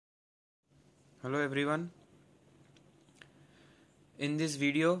Hello everyone. In this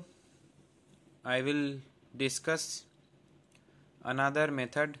video I will discuss another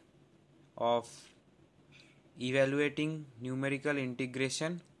method of evaluating numerical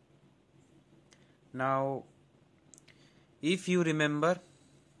integration. Now if you remember,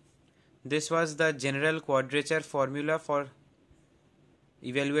 this was the general quadrature formula for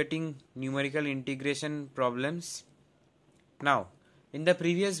evaluating numerical integration problems. Now in the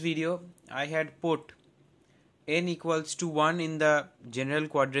previous video I had put n equals to 1 in the general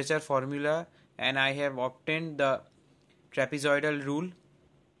quadrature formula and I have obtained the trapezoidal rule.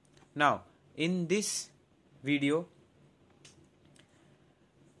 Now in this video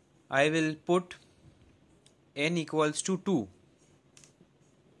I will put n equals to 2.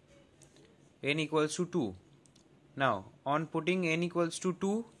 N equals to 2. Now on putting n equals to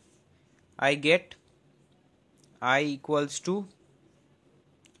 2 I get I equals to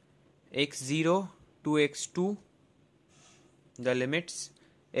x0 to x2, the limits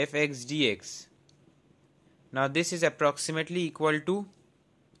fx dx. Now this is approximately equal to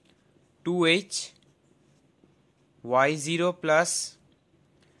 2h y0 plus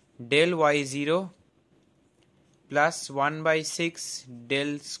del y0 plus 1 by 6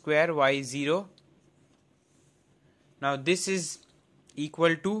 del square y0. Now this is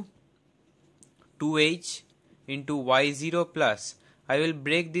equal to 2h into y0 plus, I will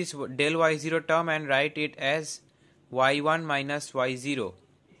break this del y0 term and write it as y1 minus y0,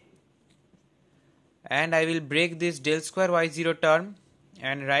 and I will break this del square y0 term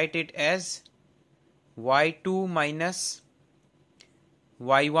and write it as y2 minus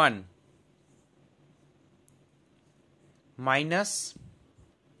y1 minus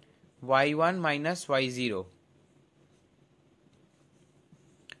y1 minus y0,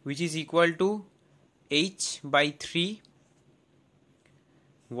 which is equal to h by 3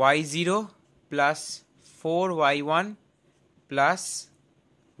 y0 plus 4y1 plus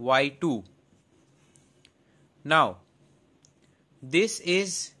y2. Now this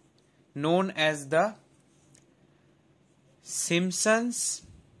is known as the Simpsons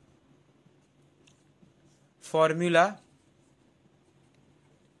formula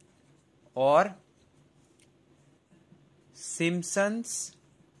or Simpsons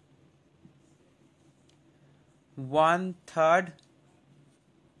 1/3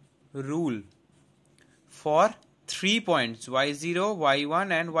 rule for 3 points y0,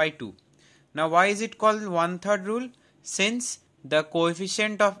 y1 and y2. Now why is it called 1/3 rule? Since the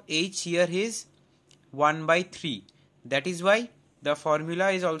coefficient of h here is 1 by 3. That is why the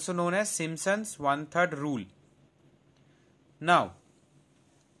formula is also known as Simpsons 1/3 rule. Now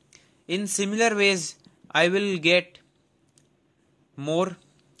in similar ways I will get more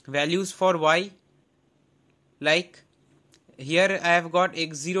values for y, like here I have got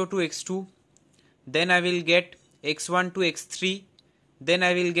x0 to x2, then I will get x1 to x3, then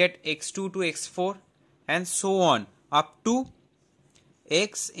I will get x2 to x4 and so on up to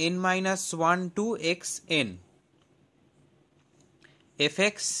xn minus 1 to xn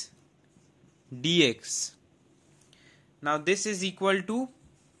fx dx. Now this is equal to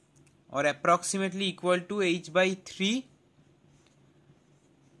or approximately equal to h by 3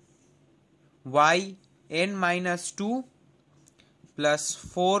 y n minus 2 plus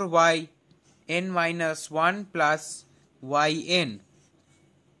 4y n minus 1 plus yn.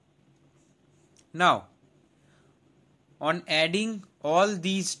 Now on adding all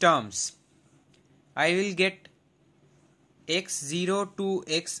these terms I will get x0 to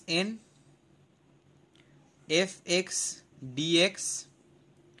xn fx dx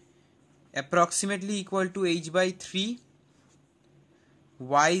approximately equal to h by 3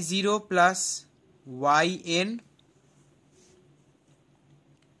 y0 plus yn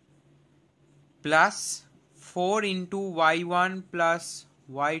plus 4 into y1 plus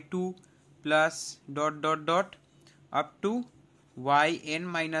y2 plus dot dot dot up to yn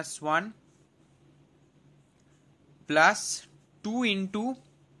minus 1 plus 2 into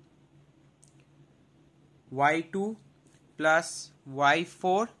y2 plus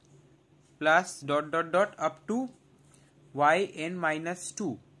y4 plus dot dot dot up to yn minus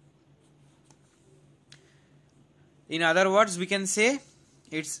 2. In other words, we can say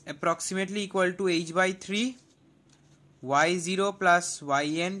it's approximately equal to h by 3 y0 plus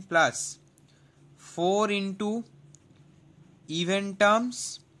yn plus 4 into even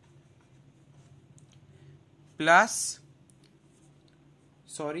terms plus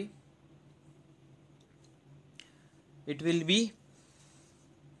it will be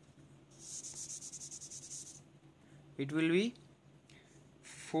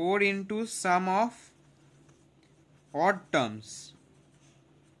 4 into sum of odd terms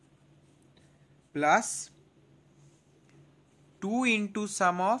plus 2 into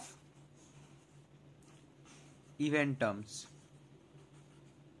sum of even terms.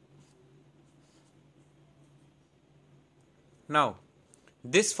 Now,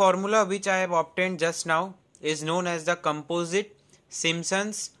 this formula which I have obtained just now is known as the composite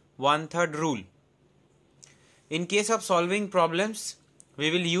Simpson's 1/3 rule. In case of solving problems, we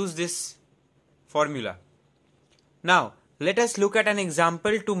will use this formula. Now, let us look at an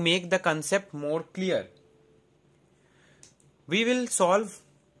example to make the concept more clear. We will solve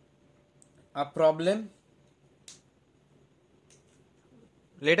a problem.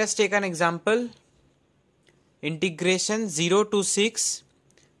 Let us take an example. Integration 0 to 6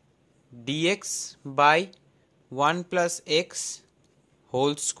 dx by 1 plus x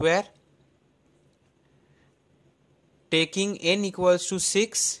whole square, taking n equals to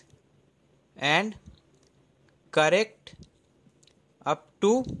 6 and correct up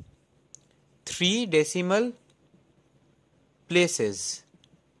to 3 decimal places.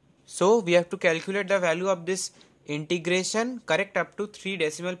 So we have to calculate the value of this integration correct up to 3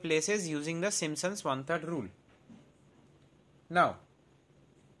 decimal places using the Simpson's 1/3 rule. Now,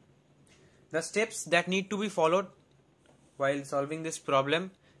 the steps that need to be followed while solving this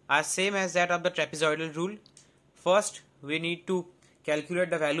problem are same as that of the trapezoidal rule. First, we need to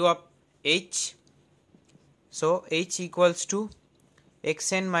calculate the value of h. So, h equals to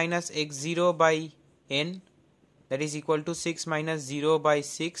xn minus x0 by n, that is equal to 6 minus 0 by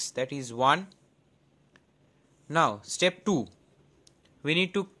 6, that is 1. Now, step 2, we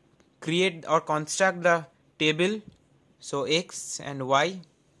need to create or construct the table. So, x and y.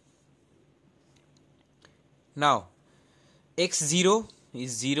 Now, x0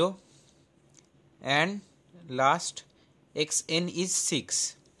 is 0 and last xn is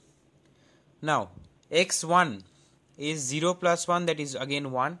 6. Now, x1 is 0 plus 1, that is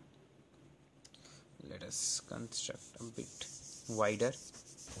again 1. Let us construct a bit wider.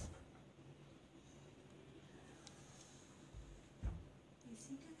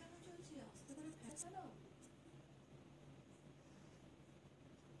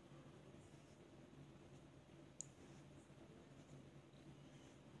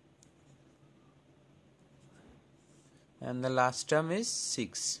 And the last term is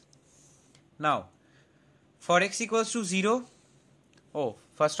 6. Now, for x equals to 0,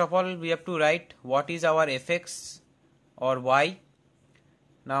 first of all we have to write what is our fx or y.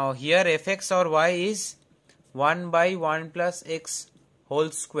 Now here fx or y is 1 by 1 plus x whole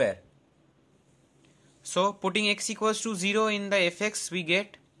square. So putting x equals to 0 in the fx, we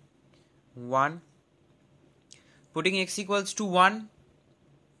get 1. Putting x equals to 1,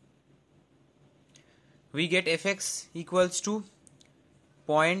 we get fx equals to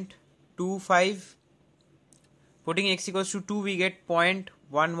 0.25. Putting x equals to 2, we get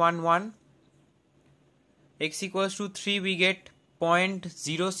 0.111. X equals to 3, we get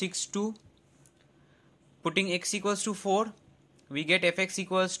 0.062. Putting x equals to 4, we get fx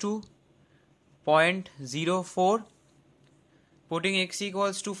equals to 0.04. Putting x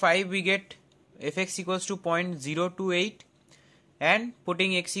equals to 5, we get fx equals to 0.028. And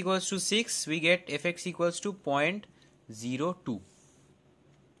putting x equals to 6, we get fx equals to 0.02.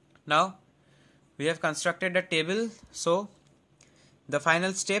 Now, we have constructed a table. So, the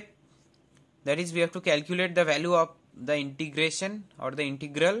final step, that is, we have to calculate the value of the integration or the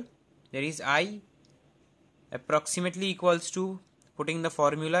integral. There is I approximately equals to, putting the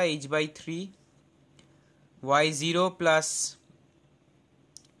formula, h by 3 y0 plus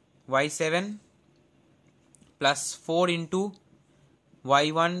y7 plus 4 into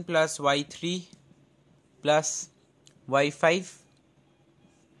y1 plus y3 plus y5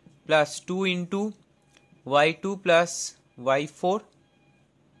 plus 2 into y2 plus y4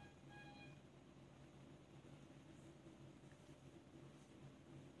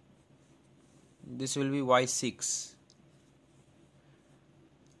 this will be y6.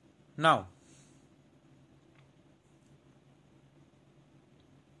 Now,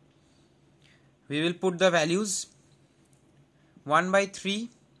 we will put the values. 1 by 3,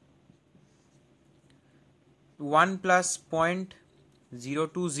 1 plus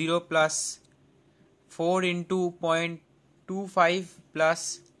 0.020 plus 4 into 0.25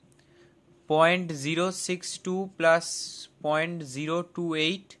 plus 0.062 plus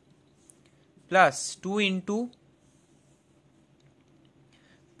 0.028 plus 2 into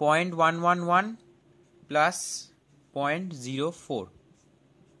 0.111 plus 0.04,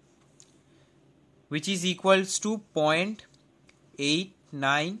 which is equals to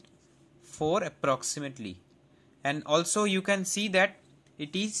 0.894 approximately. And also you can see that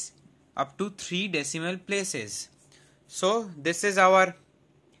it is up to 3 decimal places. So this is our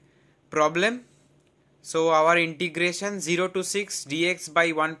problem. So our integration 0 to 6 dx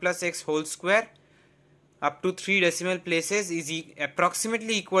by 1 plus x whole square up to 3 decimal places is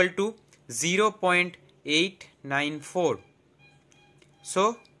approximately equal to 0.894.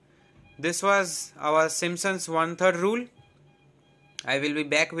 So this was our Simpson's 1/3 rule. I will be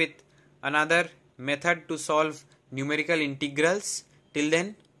back with another method to solve numerical integrals. Till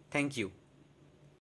then, thank you.